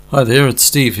Hi there, it's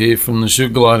Steve here from the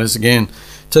Sugar Gliders again,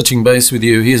 touching base with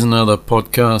you. Here's another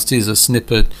podcast. Here's a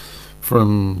snippet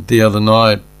from the other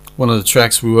night. One of the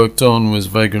tracks we worked on was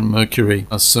Vagrant Mercury.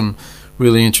 Some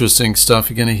really interesting stuff.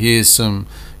 You're going to hear some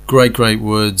great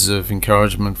words of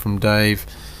encouragement from Dave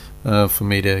for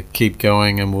me to keep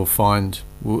going, and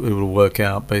it'll work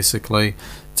out basically.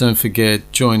 Don't forget,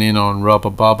 join in on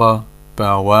Rubber Bubba,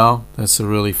 Bow Wow. That's a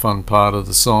really fun part of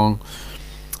the song.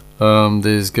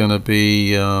 There's going to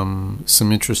be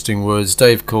some interesting words.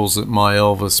 Dave calls it my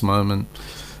Elvis moment.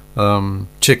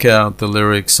 Check out the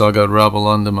lyrics. I got rubble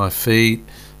under my feet.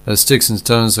 There's sticks and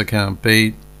stones I can't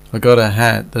beat. I got a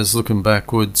hat that's looking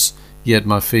backwards, yet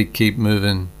my feet keep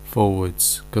moving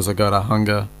forwards, 'cause I got a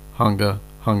hunger,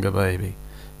 baby.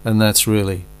 And that's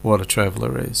really what a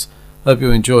traveller is. Hope you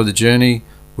enjoy the journey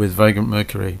with Vagrant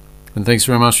Mercury. And thanks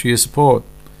very much for your support.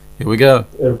 Here we go.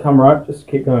 It'll come right, just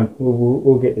keep going.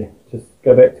 We'll get there. Just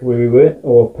go back to where we were,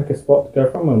 or pick a spot to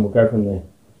go from, and we'll go from there.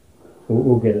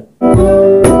 We'll get it.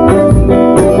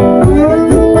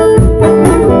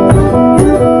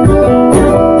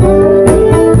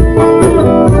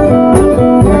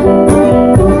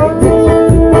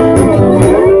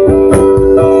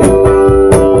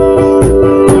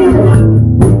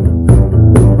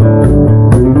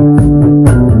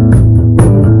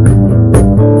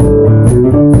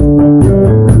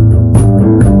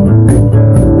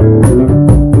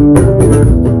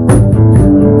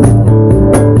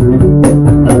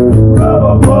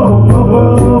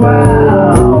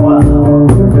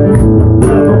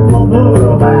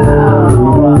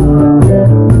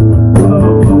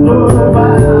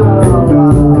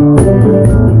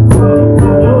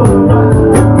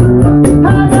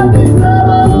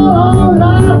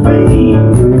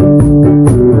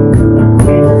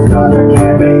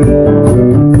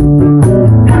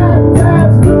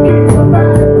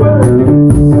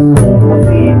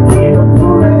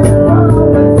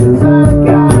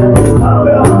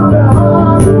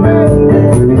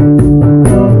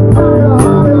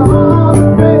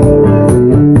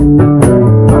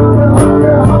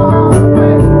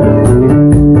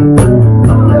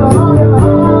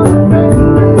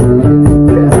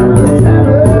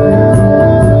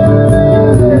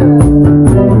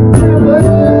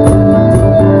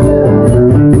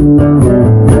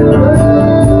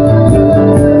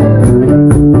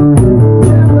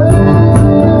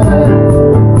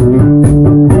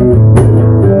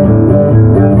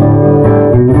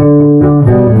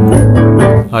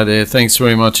 Hi there, thanks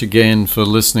very much again for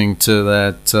listening to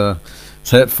that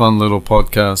fun little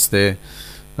podcast there,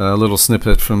 a little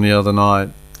snippet from the other night.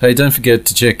 Hey, don't forget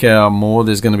to check out more.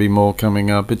 There's going to be more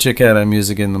coming up, but check out our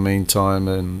music in the meantime,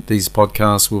 and these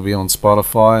podcasts will be on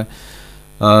Spotify,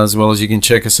 as well as you can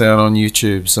check us out on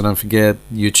YouTube. So don't forget,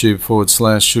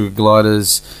 YouTube.com/Sugar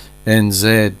Gliders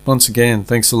NZ. Once again,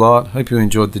 thanks a lot. Hope you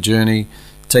enjoyed the journey.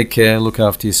 Take care, look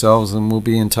after yourselves, and we'll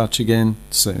be in touch again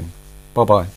soon. Bye-bye.